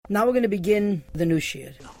Now we're going to begin the new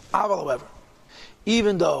shiur. However,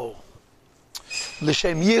 even though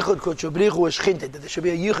l'shem yichud kodesh brichu is shchinte, that there should be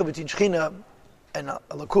a yichud between shchina and a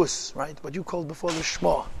lakus, right? What you called before the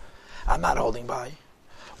shma, I'm not holding by.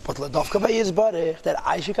 But l'davka by Yisbarach, that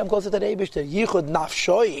I should come closer to the Eibishter, yichud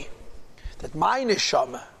nafshoi, that my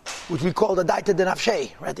neshama, which we call the daita de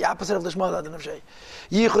nafshei, right? The opposite of the shma, the nafshei.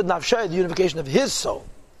 Yichud nafshei, the unification of his soul.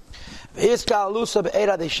 His kalusa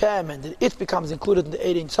be'era deshem, and it becomes included in the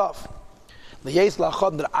Ein Sof. L'yes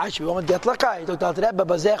la'achad n'ra'ash, we won't get l'kai. Dr. Rebbe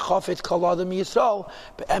bazeh chofet kol adam Yisrael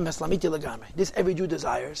be'emes lamiti l'gamei. This every Jew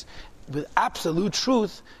desires, with absolute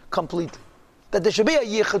truth, completely. That there should be a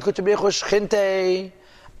yichud kodesh brichu shchinte.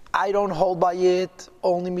 I don't hold by it,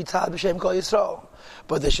 only mitzad b'shem kol Yisrael.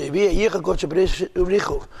 But there should be a yichud kodesh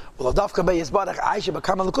brichu. Well, dafka bei Yisbarach, I should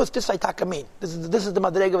become a lukus. This I taka mean. This is the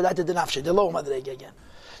madrega of the nafshe, the low madrega again.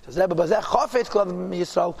 Says Rebbe bazeh chofet kol adam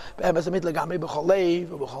Yisrael be'emes lamiti l'gamei b'chol leiv,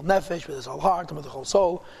 b'chol nefesh, with his whole heart and with the whole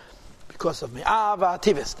soul, because of me'ava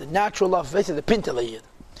tivis, the natural love, basically the pintel yid.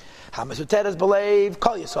 Hamasuteres believe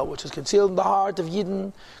Kol Yisrael, which is concealed in the heart of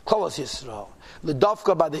Yidden, Klolos Yisrael.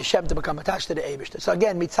 L'davka by the Hashem to become attached to the Eibishter. So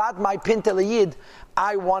again, mitzad my pintel yid,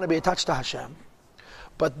 I want to be attached to Hashem.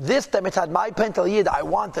 But this time, mitzad my pintel yid, I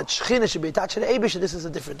want that Shechina should be attached to the Eibishter. This is a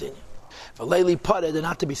different thing. V'leili pareh, they're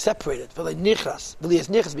not to be separated. V'lei nichras, v'lei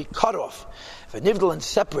nichras be cut off. V'nivdal and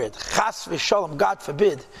separate. Chas v'shalom, God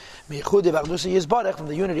forbid. Mi'chude v'achdusa Yisbarach, from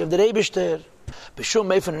the unity of the Eibishter. B'shum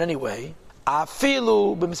meifon in any way.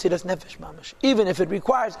 Afilu b'mesiras nefesh mamash. Even if it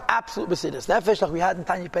requires absolute mesiras nefesh, like we had in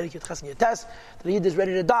Tanya Perikit Chasn Yates, the Yid is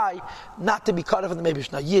ready to die, not to be cut off from the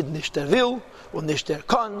Mebish. Now Yid nicht der will und nicht der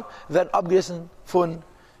kann, werden abgerissen von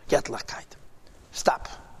Gettlichkeit. Stop.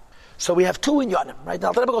 So we have two in Yonim, right?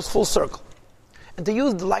 Now the Rebbe goes full circle. And to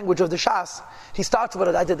use the language of the Shas, he starts with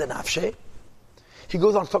Adaita de Nafshe. He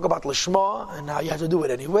goes on to talk about Lishma and how you have to do it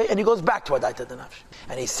anyway, and he goes back to Adaita de Nafshe.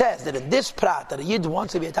 And he says that in this prat, that a Yid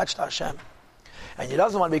wants to be attached to Hashem, and he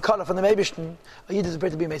doesn't want to be cut off from the Meibishten, a Yid is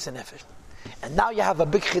prepared to be Mesa Nefesh. And now you have a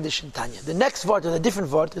big Chiddush in Tanya. The next word is a different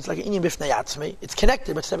word. It's like an Inyan Bifnei Yatzmei. It's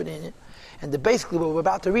connected, but separate Inyan. And basically what we're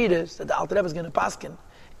about to read is that the Alter Rebbe is going to paskin.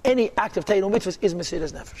 Any act of Teinu Mitzvahs is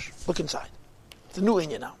Mesiras Nefesh. Look inside. It's a new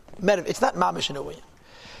Inyan now. It's not Mamish in a way.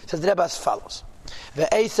 It says the Rebbe as follows. When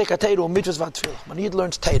a Yid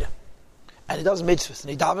learns Teira, and he does mitzvahs, and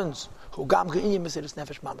he davens,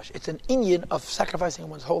 it's an Inyan of sacrificing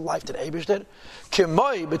one's whole life to the Eibishter.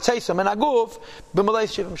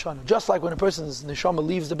 Just like when a person's neshama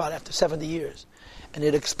leaves the body after 70 years, and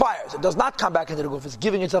it expires, it does not come back into the guf, it's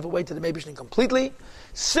giving itself away to the Eibishter completely.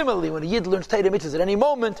 Similarly, when a Yid learns Teira mitzvahs at any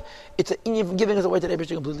moment, it's an Inyan of giving it away to the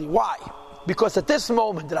Eibishter completely. Why? Because at this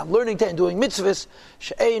moment that I'm learning Teira and doing mitzvahs,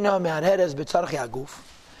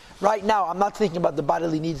 right now I'm not thinking about the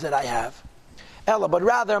bodily needs that I have. Ella, but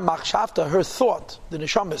rather, machshavta, her thought, the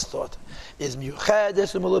neshama's thought, is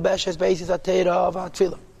miyuchedes u'melubeshes basis atera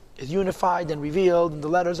v'atfilah, is unified and revealed in the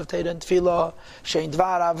letters of Teira and Tfilah, shein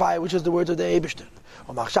dvar avai, which is the words of the Eibishter,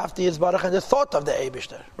 or machshavti is barach, and the thought of the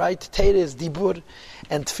Eibishter, right? Teira is dibur,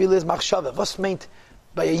 and Tfilah is machshava. What's meant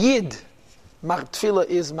by a Yid? Tfilah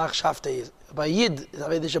is machshavti. By Yid,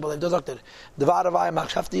 the doctor, dvar avai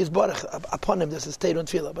machshavti is barach. Upon him, this is Teira and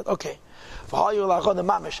Tfilah. But okay.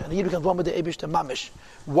 And he becomes one with the Eibishter mamish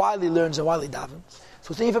while he learns and while he davens. So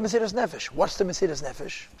it's thinking for Mesiras Nefesh. What's the Mesiras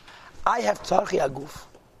Nefesh? I have tzarchi aguf,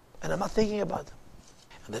 and I'm not thinking about it.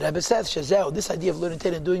 And the Rebbe says, Shazeo, this idea of learning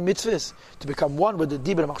Teira and doing mitzvahs to become one with the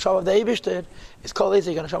Dibur Machshav of the Eibishter is called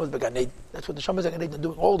Ezek and Hashem Beganed. That's what the Shamas Beganed are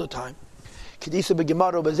doing all the time. Kedisa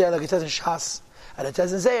Begemaru Bezer, like it says in Shas, and it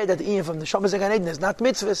says in Zayah that the Iyam from the Shamas Beganed is not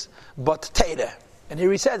mitzvahs but Teira. And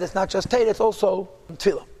here he says it's not just Teira, it's also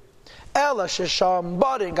Tfilah. Ela shesham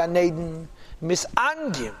baring ganeden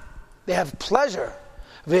misangim. They have pleasure.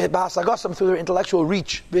 V'ba'asagosam through their intellectual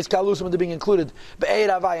reach. V'izkalusam they're being included. Be'eir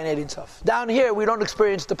avai and eidin sof. Down here we don't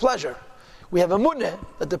experience the pleasure. We have a muneh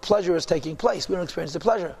that the pleasure is taking place. We don't experience the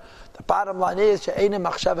pleasure. The bottom line is she'einem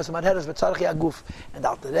machshavas manheres v'tzarchi aguf. And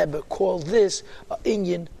Alter Rebbe calls this an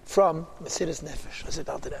Inyan from Mesiras Nefesh. That's it,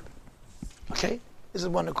 Alter Rebbe. Okay, this is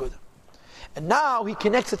one akudah. And now he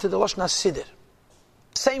connects it to the Lashon HaSiddur.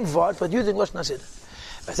 Same word, but using Lashon HaSiddur.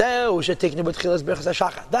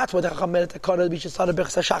 That's what the Chacham made at the Korah, we should start a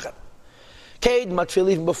Bechas HaShachar. Kaid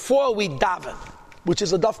matfil, before we daven, which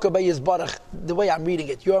is a dafka by Yisbarach, the way I'm reading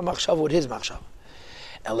it, your machshav with his machshav.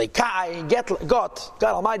 Elikai, God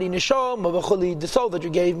Almighty, Nishom, the soul that you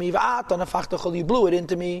gave me, you blew it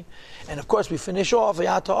into me, and of course we finish off, you're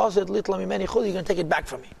going to take it back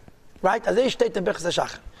from me. Right?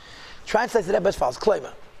 Translates the Rebbe as follows,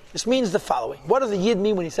 Klema. This means the following. What does the Yid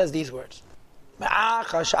mean when he says these words?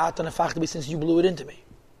 Since you blew it into me.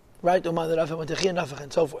 right?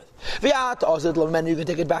 And so forth. You can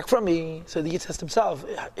take it back from me. So the Yid says to himself,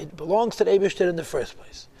 it belongs to the Eibishter in the first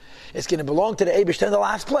place. It's going to belong to the Eibishter in the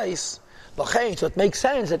last place. So it makes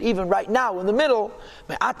sense that even right now, in the middle,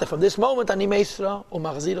 from this moment, I'm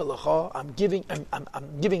giving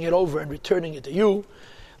it over and returning it to you,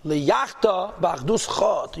 to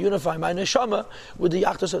unify my neshama with the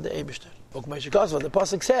yachtos of the Eibishter. The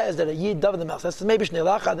pasuk says that a Yid David the Melch says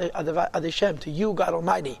to you, God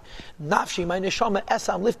Almighty, nafshi my neshama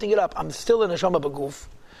esa, I'm lifting it up. I'm still in neshama baguf.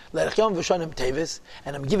 And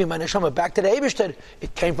I'm giving my neshama back to the Eibishter.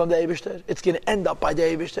 It came from the Eibishter. It's going to end up by the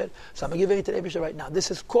Eibishter. So I'm giving it to the Eibishter right now.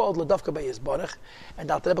 This is called L'Davka B'Yizbarach, and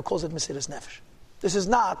the Alter Rebbe calls it Mesiras Nefesh. This is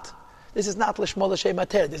not L'Shmo L'Shem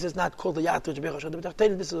Ater. This is not called the Yatu B'Chashad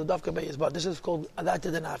B'Tachtel. This is L'Davka B'Yizbarach. This is called Adat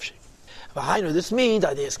the Nafshi. This means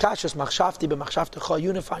that the Eskashas Machshavti B'Machshavtecha,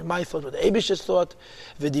 unifying my thought with the Eibishter's thought,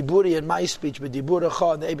 V'Diburi and my speech,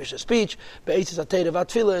 V'Diburecha and the Eibishter's speech, Be'etzis Ater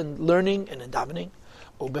V'Atfilah, and learning and in davening.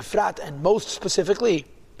 Ubefrat, and most specifically,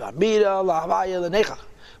 when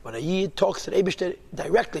a Yid talks to the Eibishter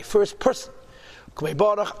directly, first person, Yid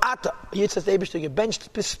says the Eibishter,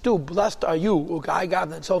 gebenched pistu, blessed are you, Ugai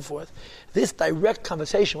Gavna, and so forth. This direct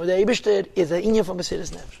conversation with the Eibishter is an inyan from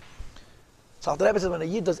Mesiras Nefesh. So Alter Rebbe says when a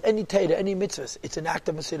Yid does any Teda, any mitzvahs, it's an act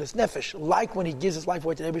of Mesiras Nefesh, like when he gives his life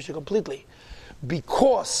away to the Eibishter completely,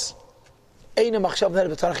 because Eine Machshav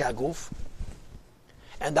Neder B'Tzarech Yaguf.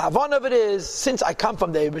 And the Havana of it is, since I come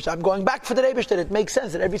from the Eibishter, I'm going back for the Eibishter. It makes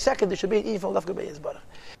sense that every second there should be an Ein from L'Davka B'Yizbarach.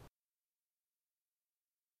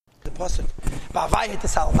 The pasuk, Ba'avayit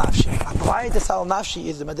Tesal Nafshi. Ba'avayit Tesal Nafshi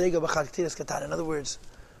is the Madrega B'Chalktiras Katan. In other words,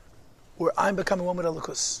 where I'm becoming one with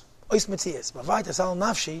Elokus. Ois Metzias. Ba'avayit Tesal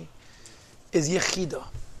Nafshi is Yechida.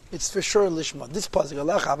 It's for sure Lishma. This pasuk,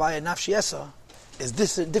 Allah Havayit Nafshi Esa, is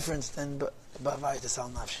this different than Ba'avayit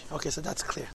Tesal Nafshi. Okay, so that's clear.